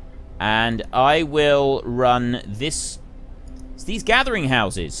 a.m. and I will run this. It's these gathering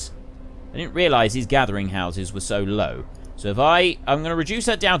houses. I didn't realize these gathering houses were so low. So if I'm going to reduce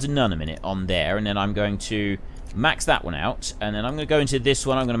that down to none a minute on there, and then I'm going to max that one out, and then I'm going to go into this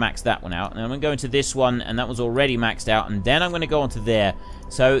one, I'm going to max that one out, and then I'm going to go into this one, and that was already maxed out, and then I'm going to go onto there.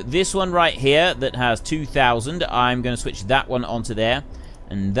 So this one right here that has 2,000, I'm going to switch that one onto there,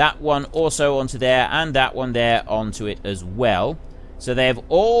 and that one also onto there, and that one there onto it as well. So they've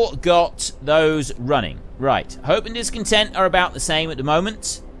all got those running. Right, hope and discontent are about the same at the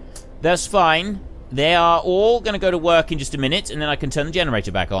moment. That's fine. They are all going to go to work in just a minute, and then I can turn the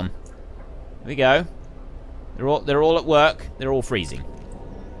generator back on. There we go. They're all at work. They're all freezing.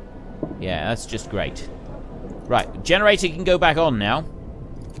 Yeah, that's just great. Right, generator can go back on now.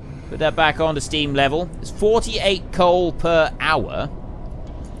 Put that back on to steam level. It's 48 coal per hour.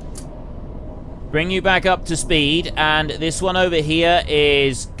 Bring you back up to speed, and this one over here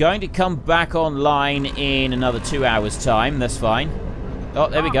is going to come back online in another 2 hours' time. That's fine. Oh,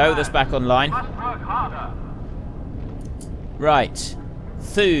 there we go. That's back online. Right.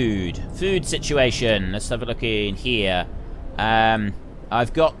 Food situation. Let's have a look in here.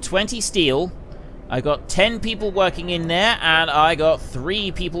 I've got 20 steel. I've got 10 people working in there, and I got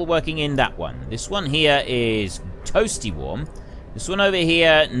 3 people working in that one. This one here is toasty warm. This one over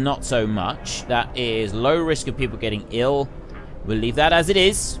here, not so much. That is low risk of people getting ill. We'll leave that as it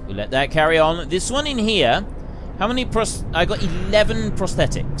is. We'll let that carry on. This one in here, how many I got 11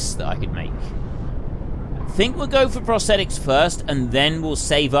 prosthetics that I could make. I think we'll go for prosthetics first, and then we'll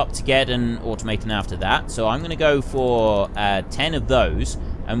save up to get an automaton after that. So I'm going to go for 10 of those,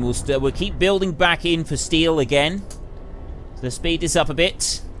 and we'll keep building back in for steel again. So let's speed this up a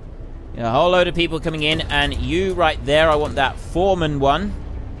bit. A whole load of people coming in, and you right there, I want that foreman one.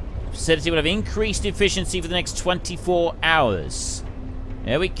 Facility will have increased efficiency for the next 24 hours.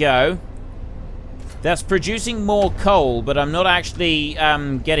 There we go. That's producing more coal, but I'm not actually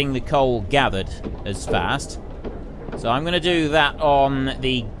getting the coal gathered as fast. So I'm going to do that on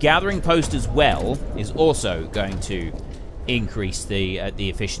the gathering post as well. Is also going to increase the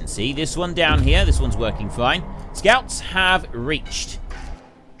efficiency. This one down here, this one's working fine. Scouts have reached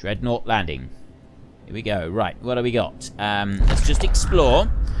Dreadnought Landing. Here we go. Right, what do we got? Let's just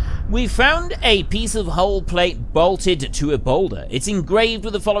explore. We found a piece of hull plate bolted to a boulder. It's engraved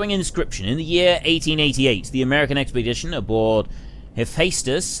with the following inscription. In the year 1888, the American expedition aboard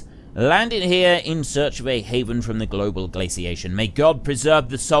Hephaestus landed here in search of a haven from the global glaciation. May God preserve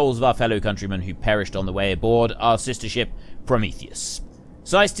the souls of our fellow countrymen who perished on the way aboard our sister ship Prometheus.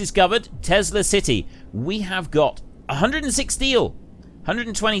 Sites discovered, Tesla City. We have got 106 steel,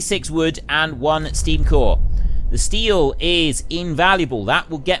 126 wood, and 1 steam core. The steel is invaluable. That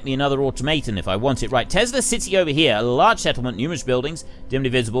will get me another automaton if I want it. Right, Tesla City over here. A large settlement, numerous buildings, dimly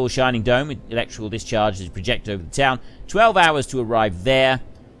visible, shining dome with electrical discharge is projected over the town. 12 hours to arrive there.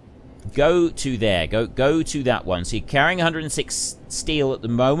 Go to there. Go to that one. So you're carrying 106 steel at the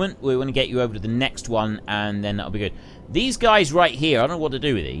moment. We want to get you over to the next one, and then that'll be good. These guys right here, I don't know what to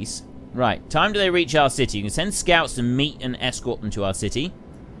do with these. Right, time do they reach our city? You can send scouts to meet and escort them to our city.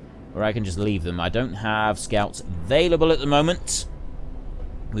 Or I can just leave them. I don't have scouts available at the moment.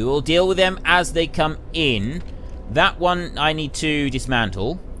 We will deal with them as they come in. That one I need to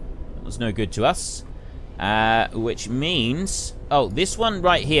dismantle. That was no good to us. Which means... Oh, this one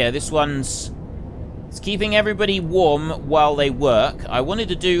right here. This one's... It's keeping everybody warm while they work. I wanted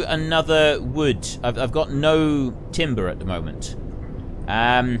to do another wood. I've got no timber at the moment.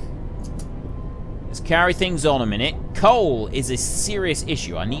 Let's carry things on a minute. Coal is a serious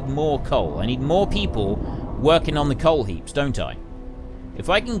issue. I need more coal. I need more people working on the coal heaps, don't I? If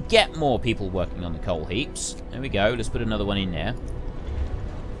I can get more people working on the coal heaps... There we go. Let's put another one in there.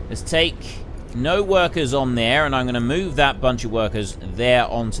 Let's take no workers on there, and I'm going to move that bunch of workers there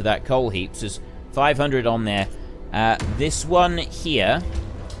onto that coal heap. So there's 500 on there. This one here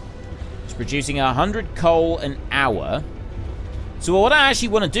is producing 100 coal an hour. So what I actually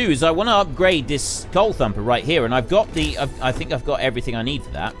want to do is I want to upgrade this coal thumper right here, and I've got the... I think I've got everything I need for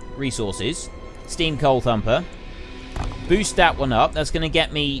that. Resources. Steam coal thumper. Boost that one up. That's going to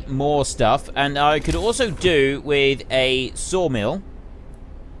get me more stuff. And I could also do with a sawmill.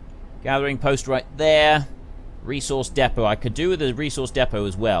 Gathering post right there. Resource depot. I could do with a resource depot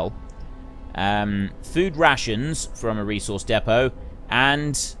as well. Food rations from a resource depot.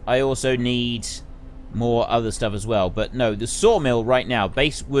 And I also need... more other stuff as well. But no, the sawmill right now,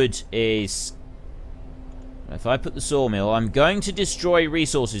 base wood is... If I put the sawmill, I'm going to destroy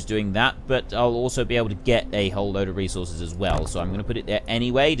resources doing that, but I'll also be able to get a whole load of resources as well. So I'm going to put it there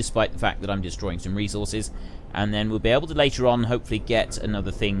anyway, despite the fact that I'm destroying some resources. And then we'll be able to later on hopefully get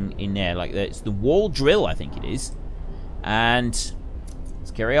another thing in there. Like it's the wall drill, I think it is. And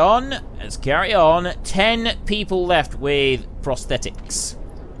let's carry on. Let's carry on. 10 people left with prosthetics.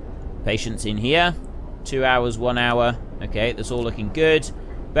 Patients in here. 2 hours, 1 hour. Okay, that's all looking good.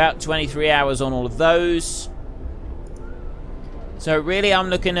 About 23 hours on all of those. So really I'm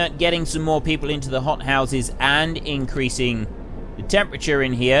looking at getting some more people into the hothouses and increasing the temperature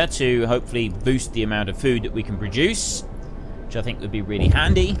in here to hopefully boost the amount of food that we can produce, which I think would be really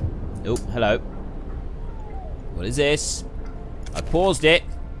handy. Oh, hello. What is this? I paused it.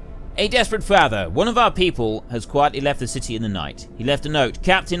 A desperate father. One of our people has quietly left the city in the night. He left a note.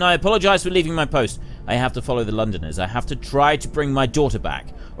 Captain, I apologize for leaving my post. I have to follow the Londoners. I have to try to bring my daughter back,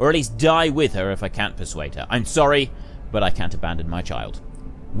 or at least die with her if I can't persuade her. I'm sorry, but I can't abandon my child.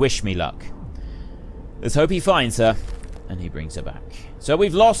 Wish me luck. Let's hope he finds her, and he brings her back. So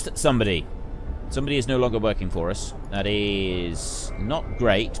we've lost somebody. Somebody is no longer working for us. That is not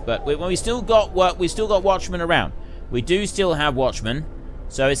great, but we still got work. We still got watchmen around. We do still have watchmen.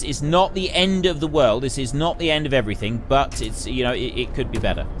 So it's not the end of the world. This is not the end of everything, but it's, you know, it could be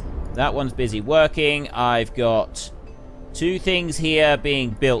better. That one's busy working. I've got 2 things here being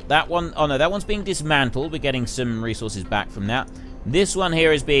built. That one, oh no, that one's being dismantled. We're getting some resources back from that. This one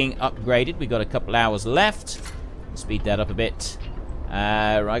here is being upgraded. We've got a couple hours left. Speed that up a bit.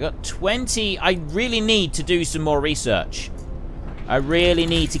 I got 20. I really need to do some more research. I really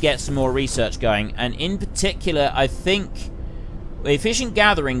need to get some more research going. And in particular, I think... efficient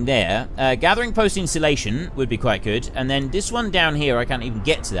gathering there. Gathering post insulation would be quite good. And then this one down here, I can't even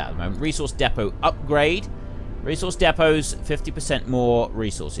get to that at the moment. Resource depot upgrade. Resource depots, 50% more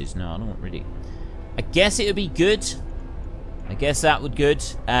resources. No, I don't really... I guess it would be good. I guess that would good.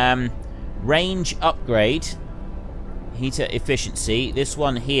 Range upgrade. Heater efficiency. This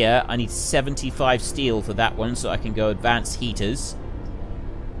one here, I need 75 steel for that one, so I can go advanced heaters.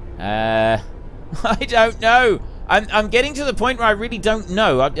 I don't know. I'm getting to the point where I really don't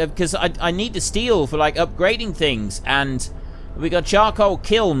know, because I need the steel for, like, upgrading things, and we got charcoal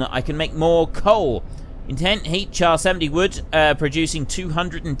kiln. I can make more coal. Intent heat char 70 wood, producing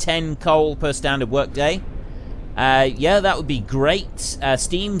 210 coal per standard workday. Yeah, that would be great.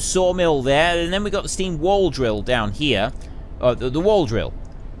 Steam sawmill there, and then we got the steam wall drill down here. Oh, the wall drill.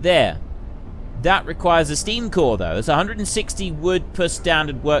 There. That requires a steam core, though. It's 160 wood per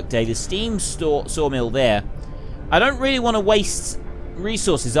standard workday. The steam sawmill there. I don't really want to waste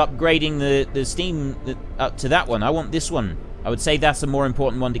resources upgrading the steam up to that one. I want this one. I would say that's a more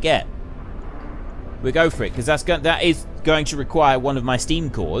important one to get. We'll go for it, because that is going to require one of my steam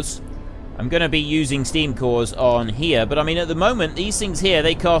cores. I'm going to be using steam cores on here, but I mean, at the moment, these things here,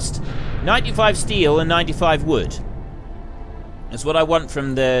 they cost 95 steel and 95 wood. That's what I want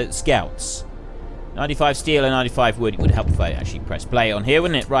from the scouts. 95 steel and 95 wood. It would help if I actually press play on here,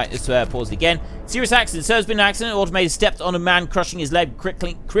 wouldn't it? Right, let's pause it again. Serious accident. So there's been an accident. Automator stepped on a man, crushing his leg,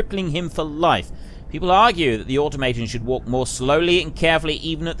 crippling him for life. People argue that the automaton should walk more slowly and carefully,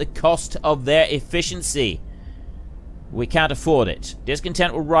 even at the cost of their efficiency. We can't afford it.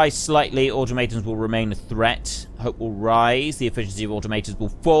 Discontent will rise slightly. Automatons will remain a threat. Hope will rise. The efficiency of automatons will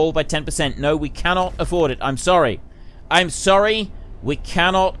fall by 10%. No, we cannot afford it. I'm sorry. I'm sorry. We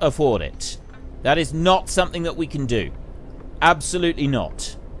cannot afford it. That is not something that we can do. Absolutely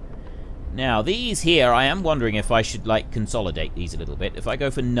not. Now, these here, I am wondering if I should, like, consolidate these a little bit. If I go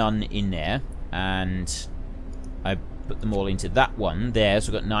for none in there, and I put them all into that one there,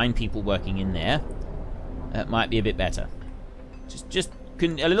 so we've got 9 people working in there. That might be a bit better. Just a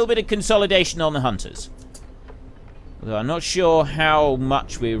little bit of consolidation on the hunters. Although I'm not sure how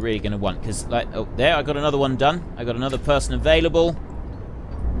much we're really going to want, because, like, oh, there, I got another one done. I got another person available.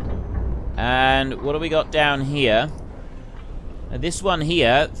 And what do we got down here? This one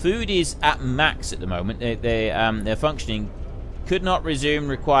here, food is at max at the moment. They're functioning. Could not resume,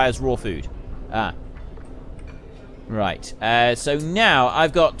 requires raw food. Ah. Right. So now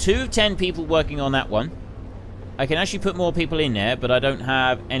I've got 2 of 10 people working on that one. I can actually put more people in there, but I don't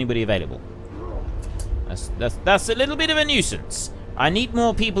have anybody available. That's a little bit of a nuisance. I need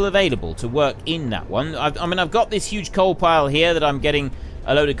more people available to work in that one. I mean, I've got this huge coal pile here that I'm getting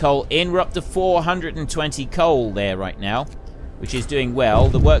a load of coal in. We're up to 420 coal there right now, which is doing well.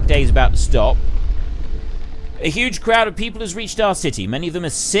 The workday is about to stop. A huge crowd of people has reached our city. Many of them are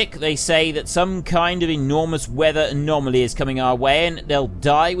sick. They say that some kind of enormous weather anomaly is coming our way and they'll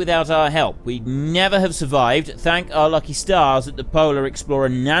die without our help. We'd never have survived. Thank our lucky stars that the polar explorer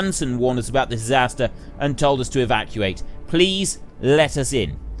Nansen warned us about the disaster and told us to evacuate. Please let us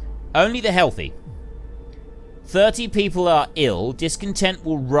in. Only the healthy. 30 people are ill. Discontent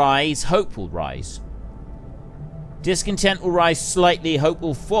will rise. Hope will rise. Discontent will rise slightly, hope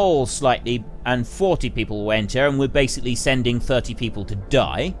will fall slightly, and 40 people will enter, and we're basically sending 30 people to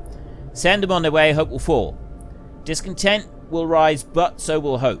die. Send them on their way, hope will fall. Discontent will rise, but so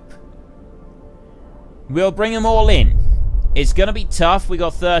will hope. We'll bring them all in. It's going to be tough. We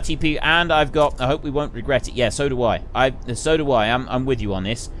got 30 people, and I've got, I hope we won't regret it. Yeah, so do I. So do I. I'm with you on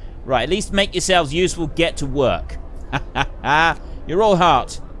this. Right, at least make yourselves useful, get to work. Ha ha ha. You're all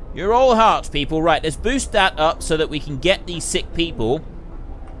heart. You're all heart, people. Right, let's boost that up so that we can get these sick people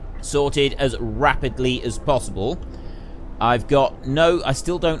sorted as rapidly as possible. I've got no... I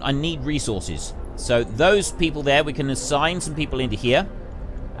still don't... I need resources. So those people there, we can assign some people into here.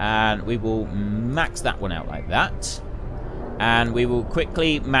 And we will max that one out like that. And we will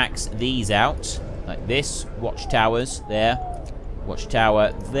quickly max these out. Like this. Watchtowers there.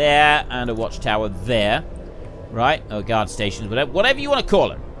 Watchtower there. And a watchtower there. Right? Or guard stations. Whatever you want to call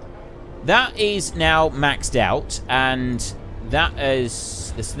them. That is now maxed out, and that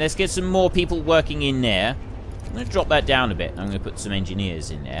is... Let's get some more people working in there. I'm going to drop that down a bit. I'm going to put some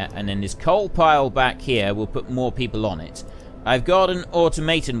engineers in there, and then this coal pile back here, we'll put more people on it. I've got an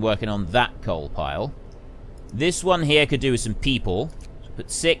automaton working on that coal pile. This one here could do with some people. So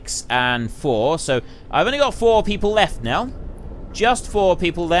put 6 and 4, so I've only got 4 people left now. Just 4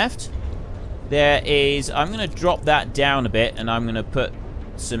 people left. There is... I'm going to drop that down a bit, and I'm going to put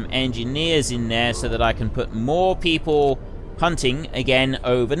some engineers in there so that I can put more people hunting again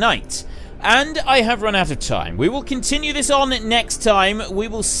overnight. And I have run out of time. We will continue this on next time. We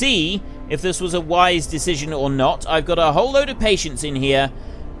will see if this was a wise decision or not. I've got a whole load of patients in here.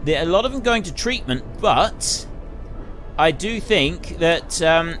 A lot of them going to treatment, but I do think that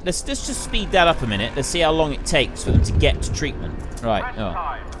let's just speed that up a minute. Let's see how long it takes for them to get to treatment. Right. Oh.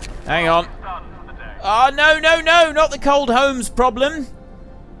 Hang on. Oh, no, not the cold homes problem.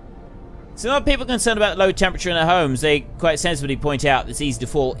 Some other people concerned about the low temperature in their homes, they quite sensibly point out that it's easy to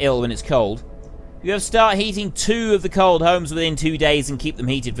fall ill when it's cold. You have start heating 2 of the cold homes within 2 days and keep them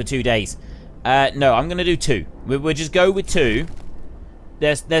heated for 2 days. No, I'm going to do 2. We'll just go with 2.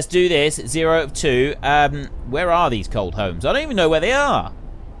 Let's do this. 0 of 2. Where are these cold homes? I don't even know where they are.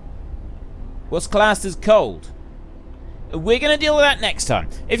 What's classed as cold? We're going to deal with that next time.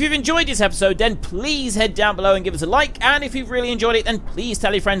 If you've enjoyed this episode, then please head down below and give us a like. And if you've really enjoyed it, then please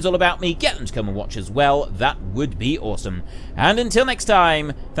tell your friends all about me. Get them to come and watch as well. That would be awesome. And until next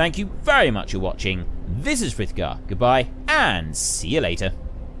time, thank you very much for watching. This is Frithgar. Goodbye, and see you later.